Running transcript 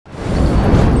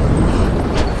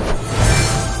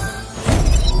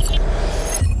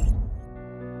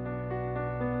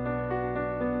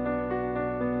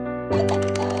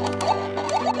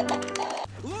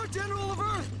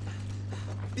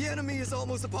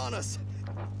upon us.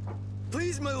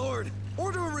 Please, my lord,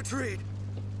 order a retreat.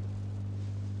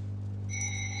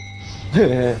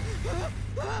 Ding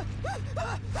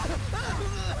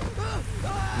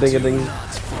a ding. Do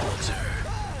not falter,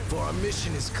 for our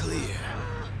mission is clear: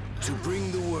 to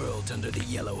bring the world under the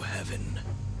yellow heaven.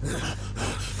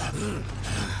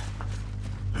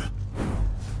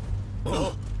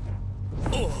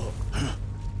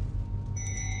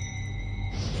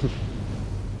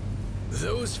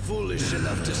 Those foolish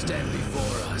enough to stand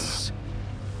before us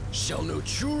shall know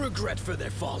true regret for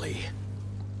their folly.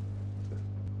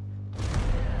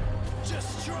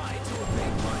 Just try to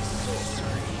evade my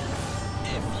sorcery,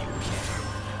 if you can.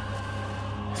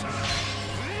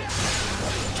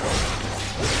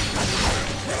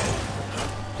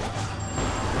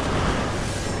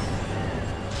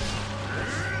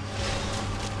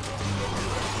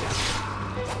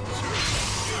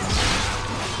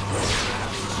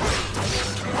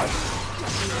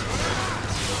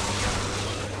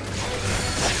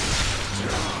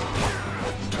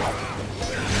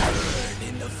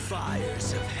 In the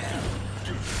fires of hell.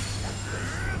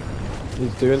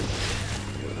 He's doing.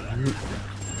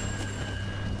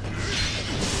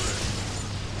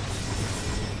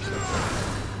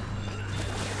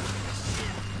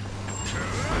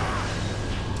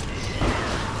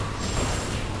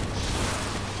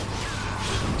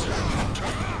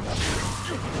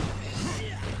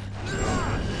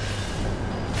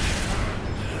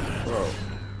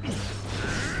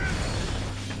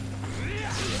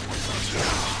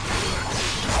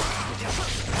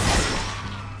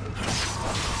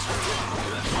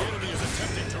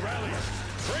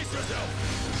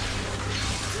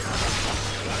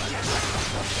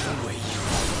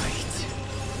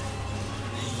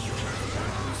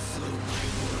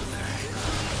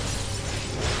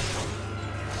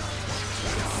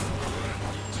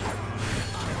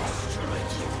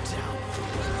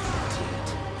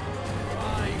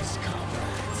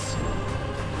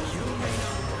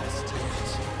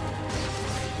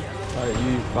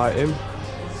 You fight him.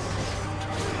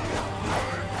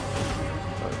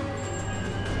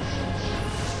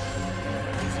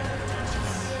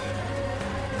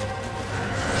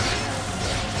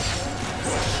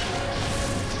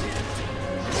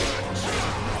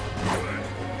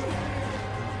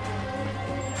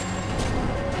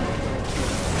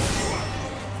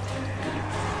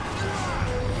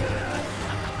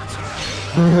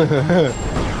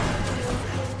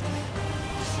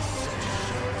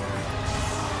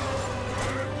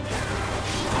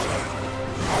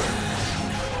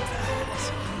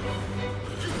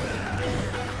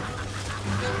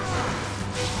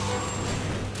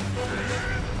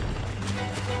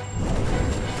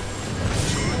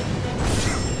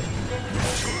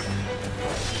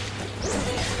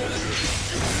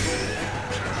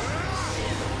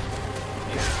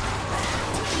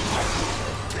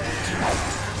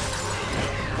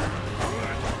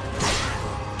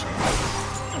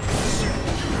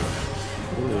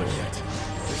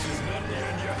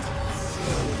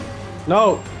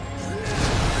 No.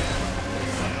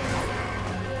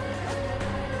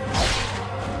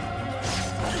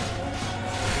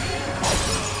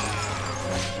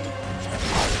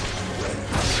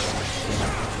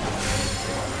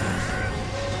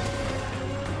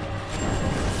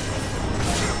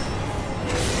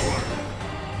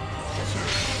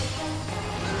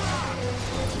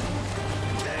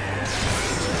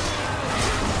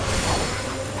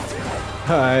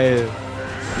 I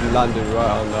landed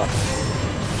right on that.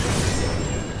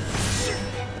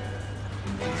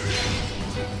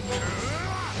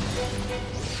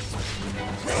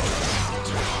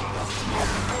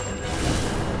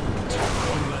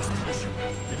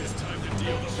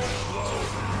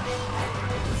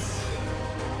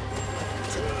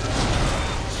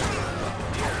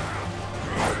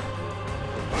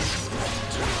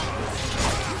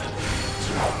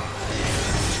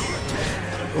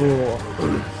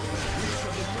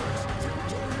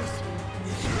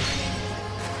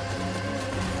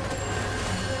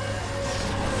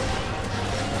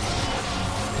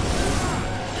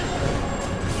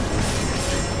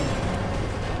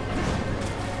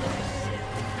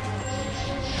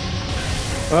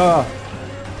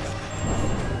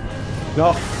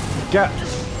 No, get.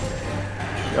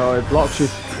 Oh, it blocks you.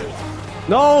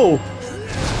 No!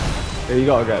 Yeah, you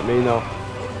gotta get me now.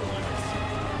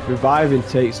 Reviving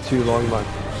takes too long, man.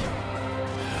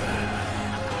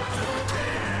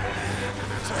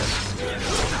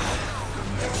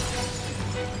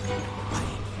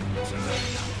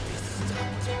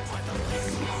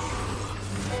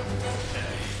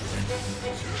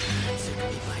 Took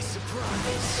me by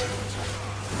surprise.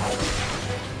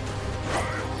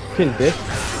 Fucking dick.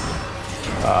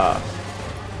 Ah.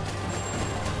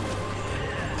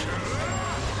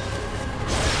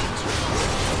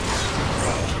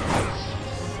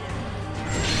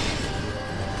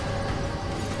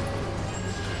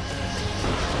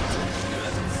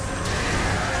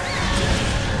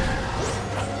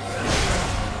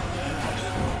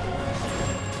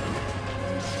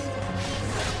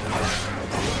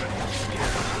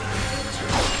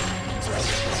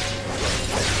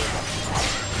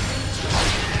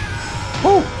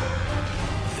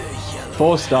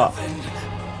 Four star.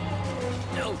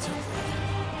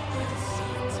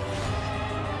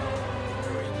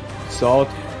 Sword.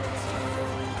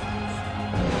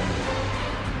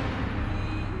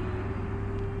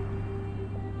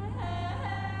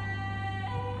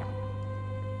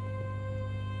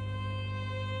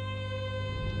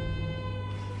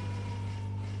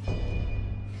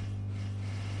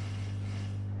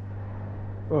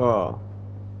 Oh.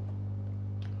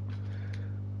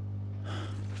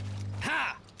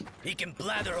 He can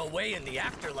blather away in the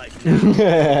afterlife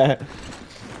now.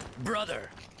 Brother,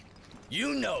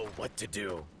 you know what to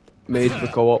do. Made the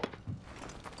co-op.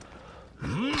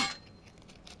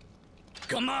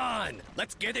 Come on,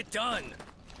 let's get it done.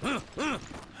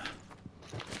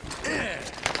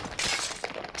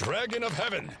 Dragon of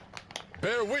Heaven,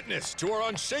 bear witness to our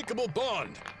unshakable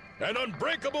bond and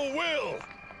unbreakable will.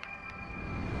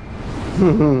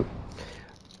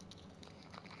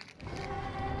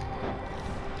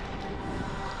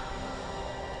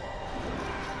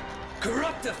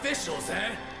 Corrupt officials,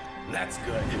 eh? That's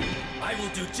good. I will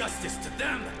do justice to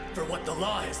them for what the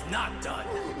law has not done.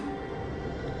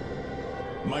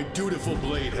 My dutiful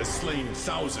blade has slain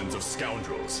thousands of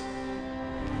scoundrels.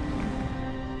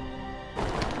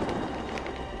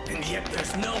 And yet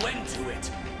there's no end to it.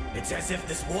 It's as if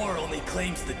this war only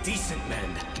claims the decent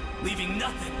men, leaving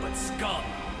nothing but scum.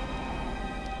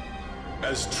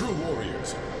 As true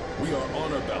warriors, we are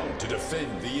honor-bound to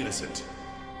defend the innocent.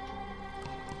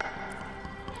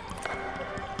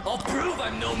 I'll prove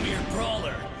I'm no mere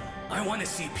brawler. I want to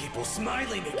see people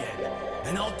smiling again,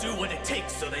 and I'll do what it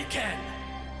takes so they can.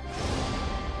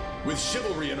 With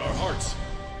chivalry in our hearts,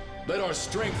 let our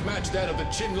strength match that of the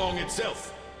Qinglong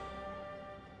itself.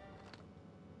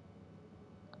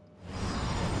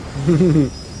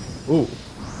 Ooh.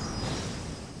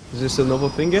 Is this another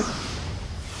finger?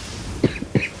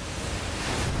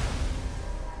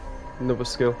 Another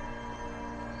skill.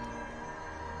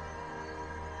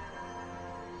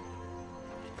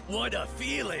 What a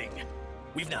feeling!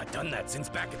 We've not done that since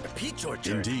back at the peach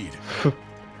orchard. Indeed.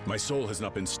 My soul has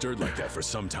not been stirred like that for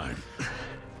some time.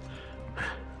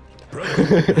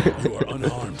 Brother, you are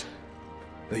unharmed.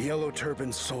 The yellow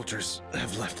turban soldiers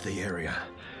have left the area.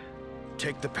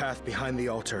 Take the path behind the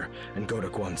altar and go to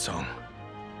Guansong.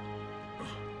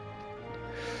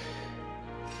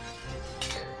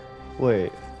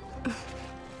 Wait.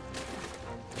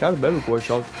 Can't remember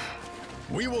Guansong.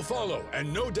 We will follow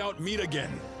and no doubt meet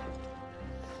again.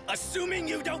 Assuming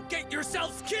you don't get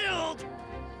yourselves killed!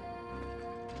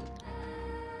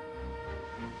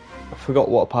 I forgot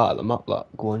what part of the map that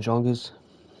Guansong is.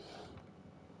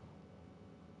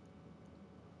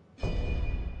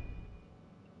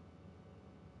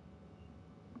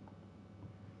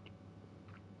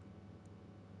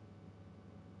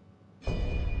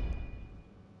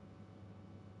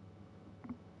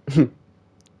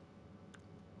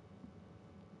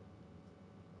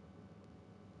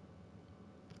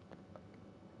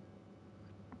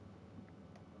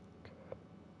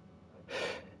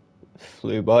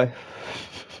 Flew by.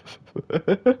 But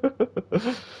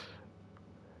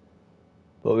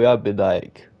we have been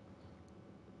like,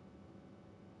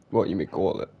 what you may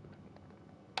call it.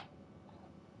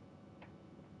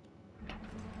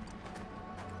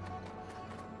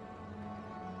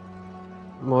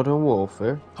 Modern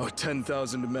warfare. Our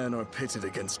 10,000 men are pitted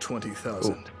against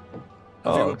 20,000. Have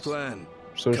Oh, you a plan,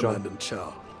 Sunshine. Commandant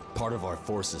Chow? Part of our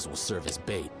forces will serve as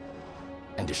bait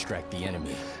and distract the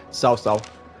enemy. South.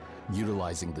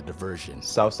 Utilizing the diversion,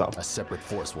 South. a separate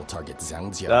force will target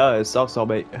Zhang's. It's South,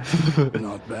 mate.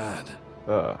 Not bad.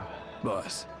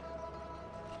 But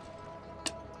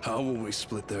how will we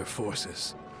split their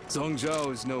forces? Zhang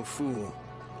Zhao is no fool.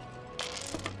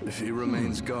 If he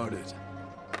remains guarded.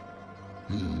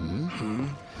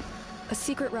 A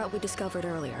secret route we discovered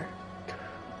earlier.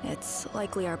 It's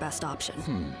likely our best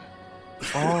option.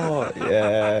 oh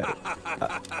yeah.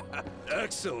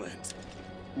 Excellent.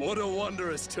 What a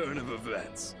wondrous turn of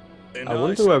events. And I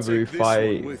wonder shall whether we take this one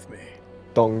fight with me.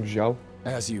 Dong Zhao.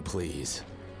 As you please.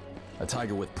 A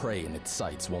tiger with prey in its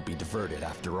sights won't be diverted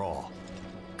after all.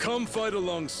 Come fight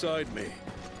alongside me.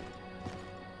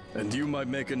 And you might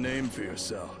make a name for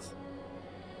yourself.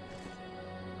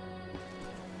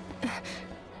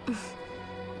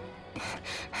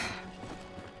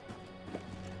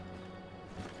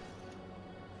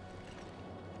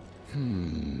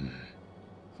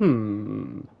 Hmm.